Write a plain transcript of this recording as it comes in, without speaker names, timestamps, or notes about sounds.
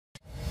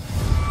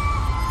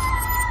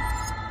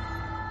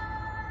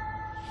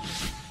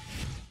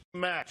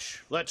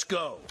match. Let's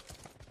go.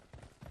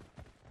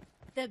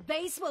 The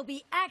base will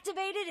be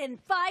activated in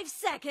 5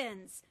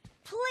 seconds.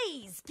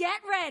 Please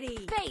get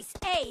ready. Base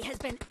A has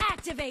been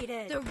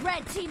activated. The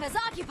red team has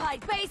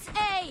occupied base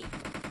A.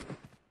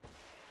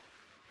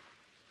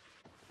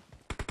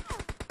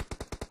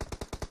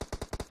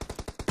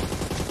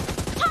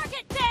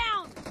 Target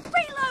down!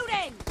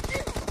 Reloading!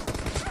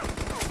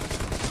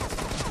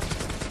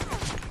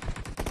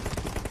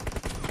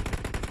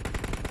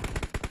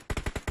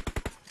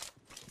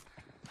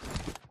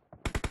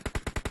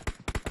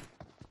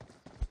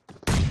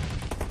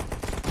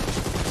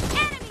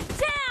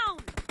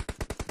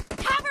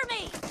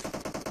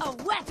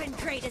 Weapon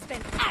crate has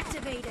been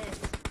activated.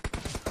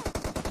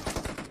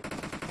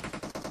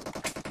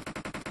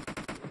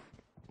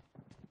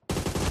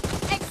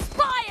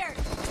 Expired!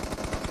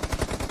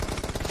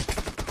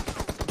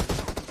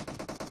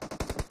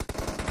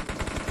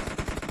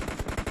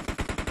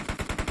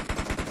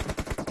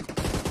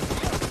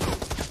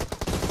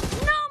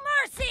 No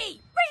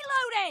mercy!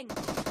 Reloading!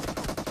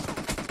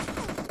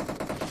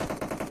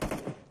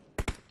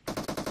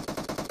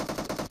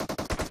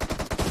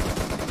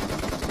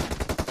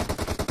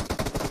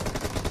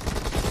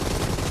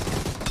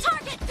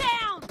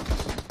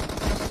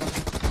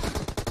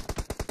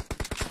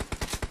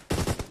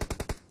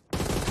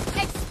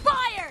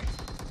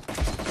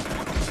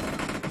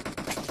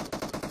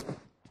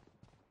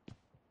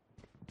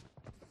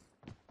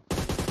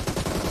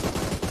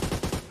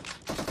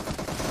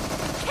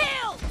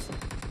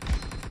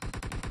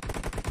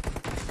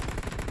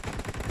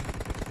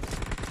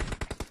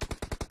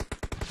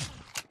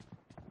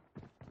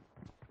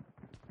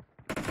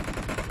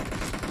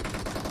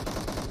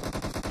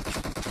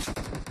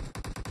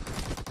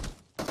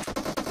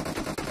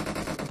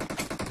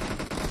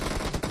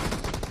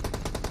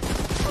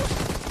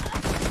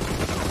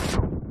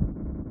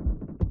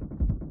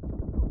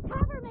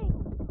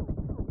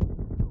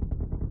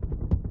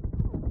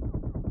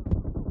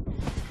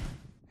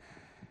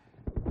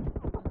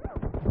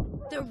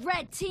 The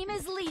red team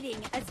is leading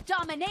as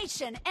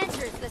Domination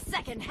enters the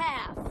second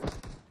half.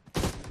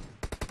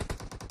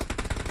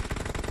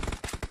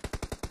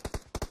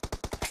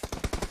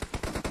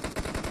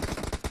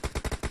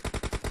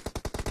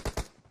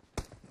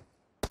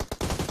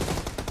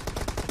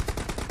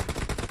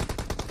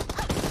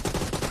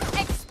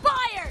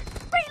 Expired!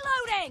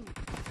 Reloading!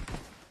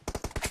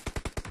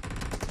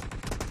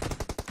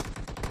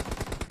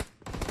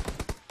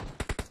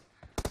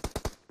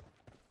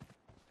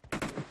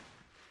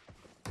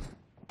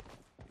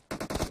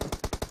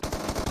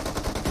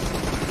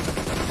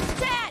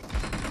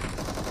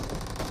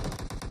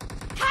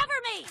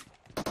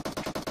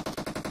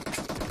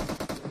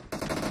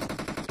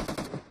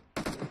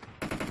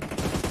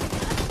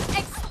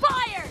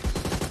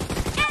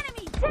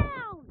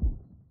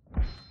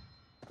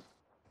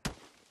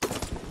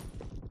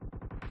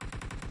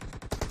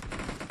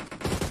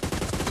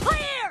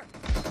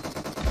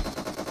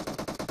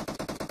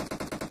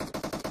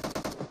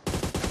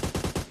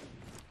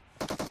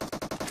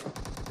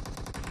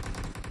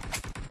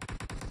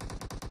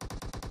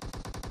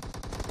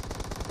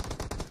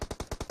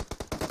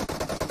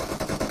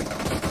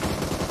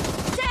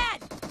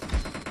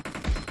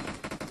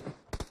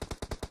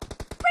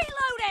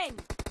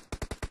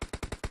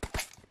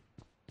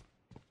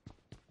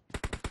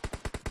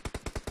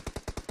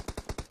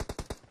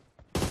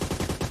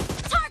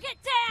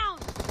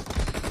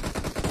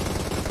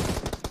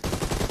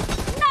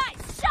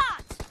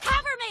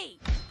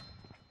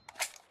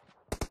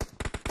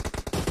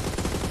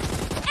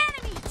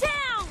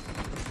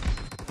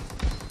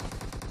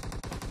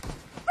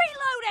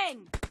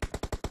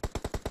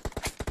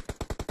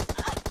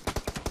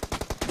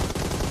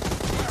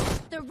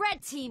 The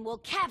red team will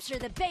capture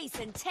the base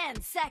in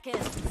 10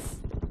 seconds.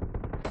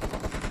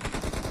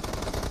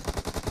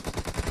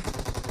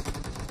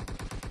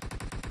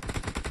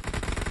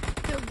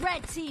 The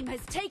red team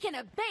has taken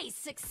a base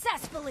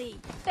successfully.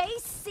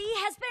 Base C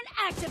has been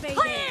activated.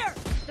 Clear!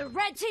 The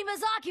red team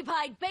has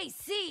occupied base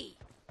C.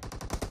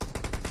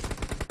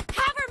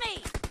 Cover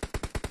me!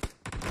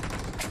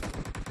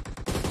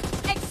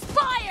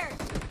 Expired!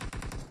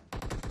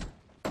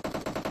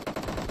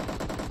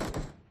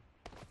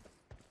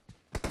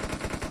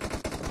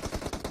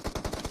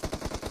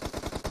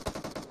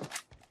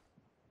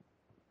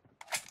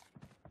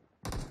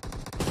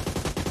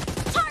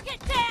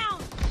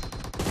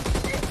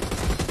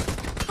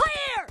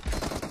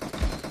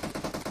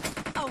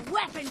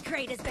 Weapon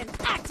crate has been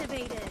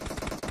activated.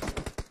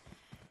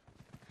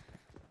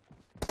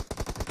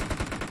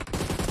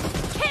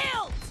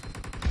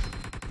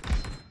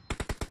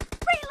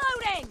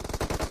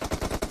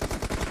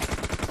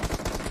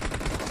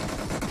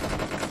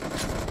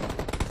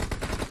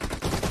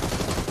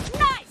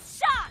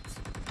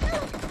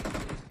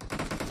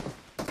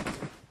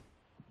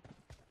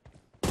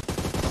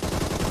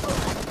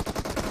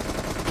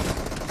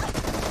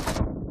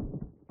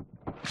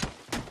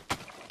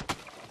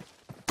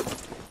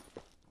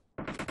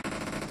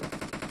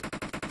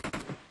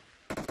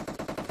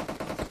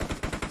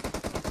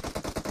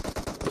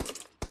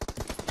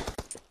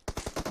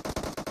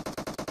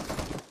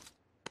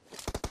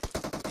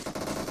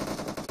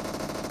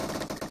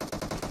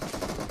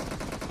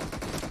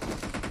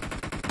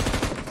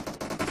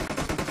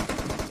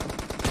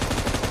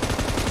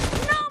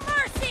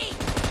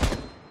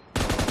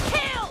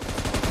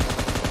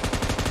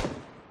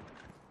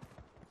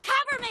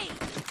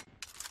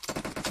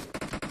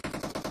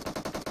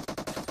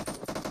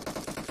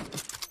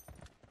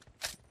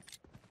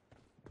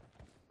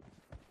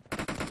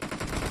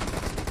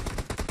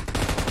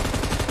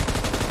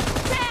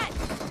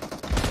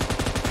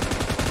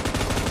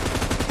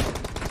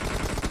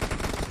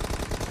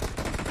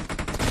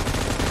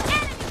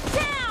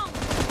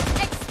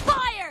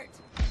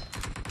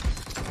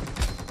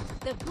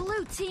 The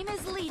blue team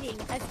is leading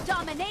as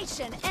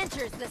Domination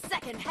enters the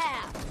second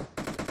half.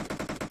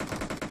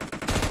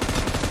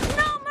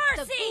 No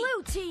mercy! The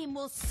blue team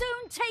will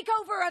soon take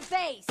over a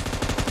base.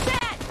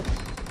 Dead!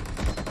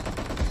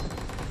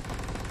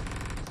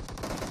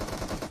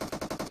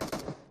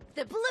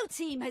 The blue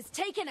team has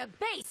taken a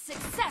base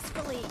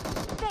successfully.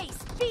 Base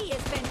B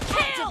has been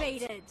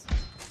activated.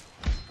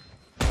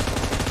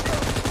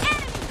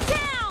 Enemy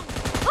down!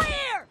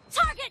 Clear!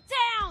 Target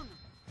down!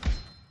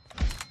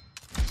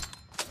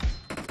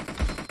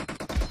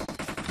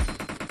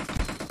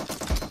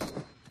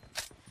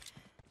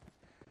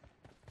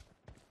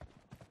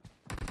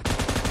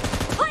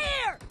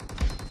 Clear!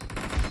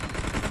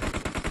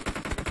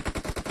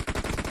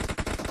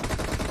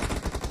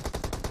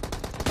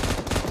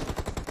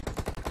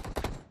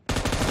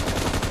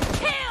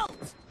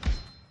 Killed!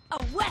 A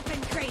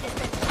weapon crate has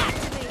been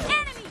activated.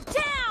 Enemy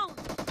down!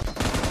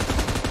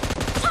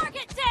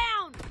 Target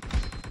down!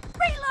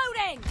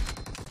 Reloading!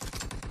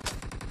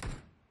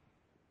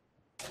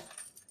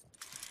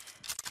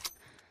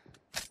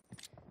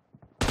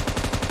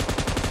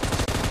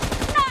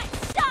 Nice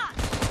shot!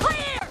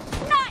 Clear!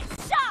 Nice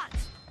shot!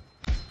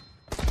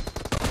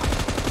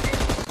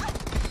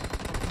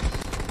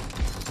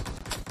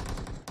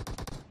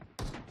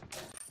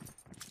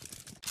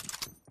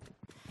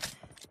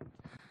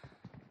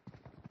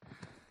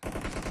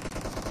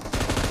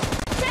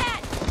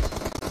 Dead!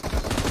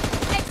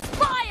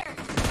 Expired!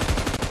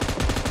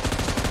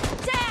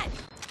 Dead!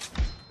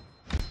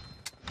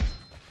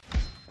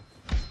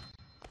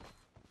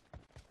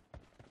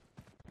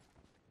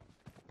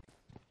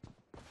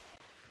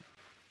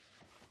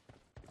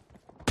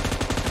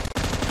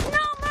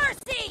 No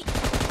mercy!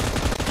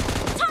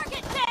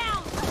 Target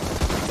down!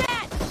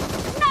 Dead!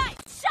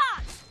 Nice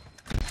shot!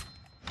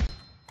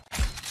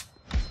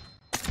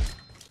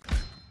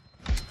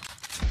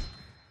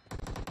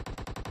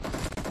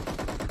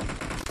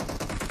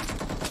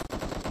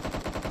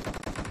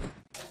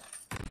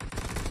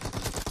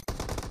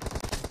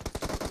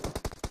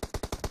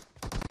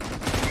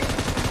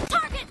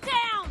 Target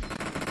down!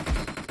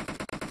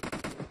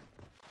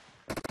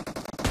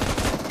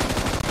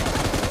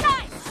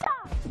 Nice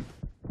shot!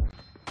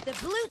 The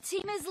blue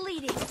team is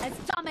leading as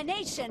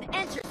Domination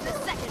enters the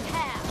second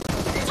half.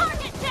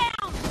 Target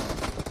down!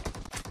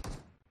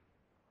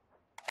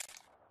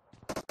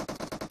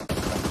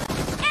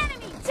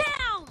 Enemy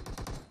down!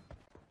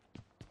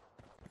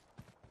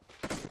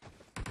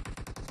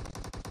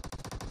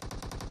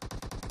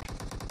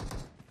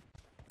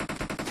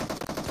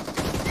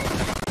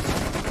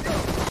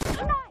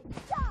 Nice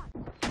shot!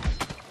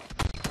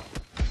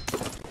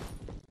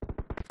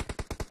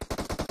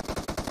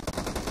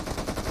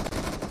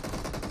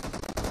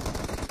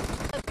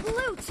 The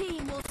blue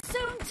team will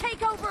soon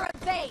take over a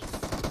base.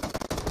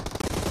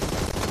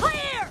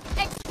 Clear!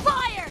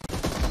 Expired!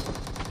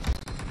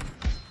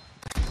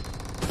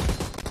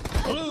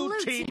 The Blue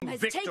team has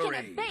taken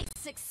a victory. base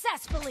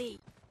successfully.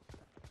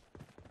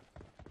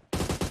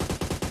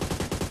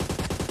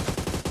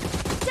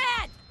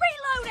 Dead!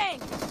 Reloading!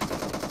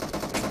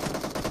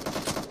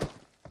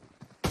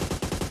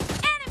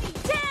 Enemy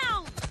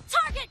down!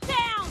 Target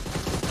down!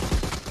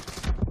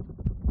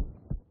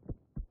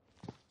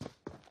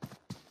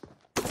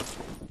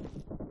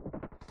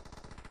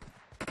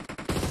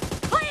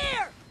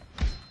 Clear!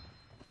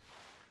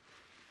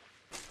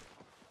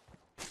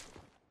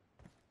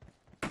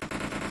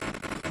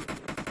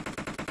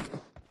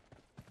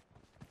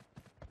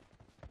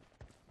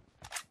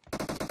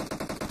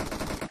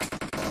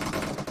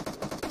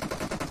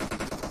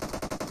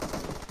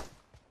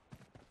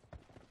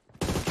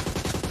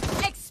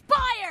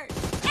 Expired!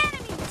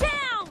 Enemy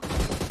down!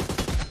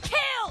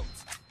 Killed!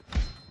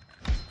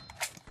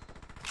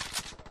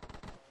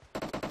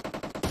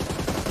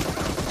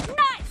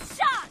 Nice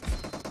shot!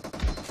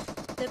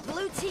 The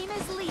blue team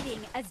is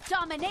leading as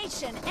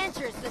Domination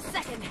enters the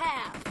second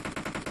half.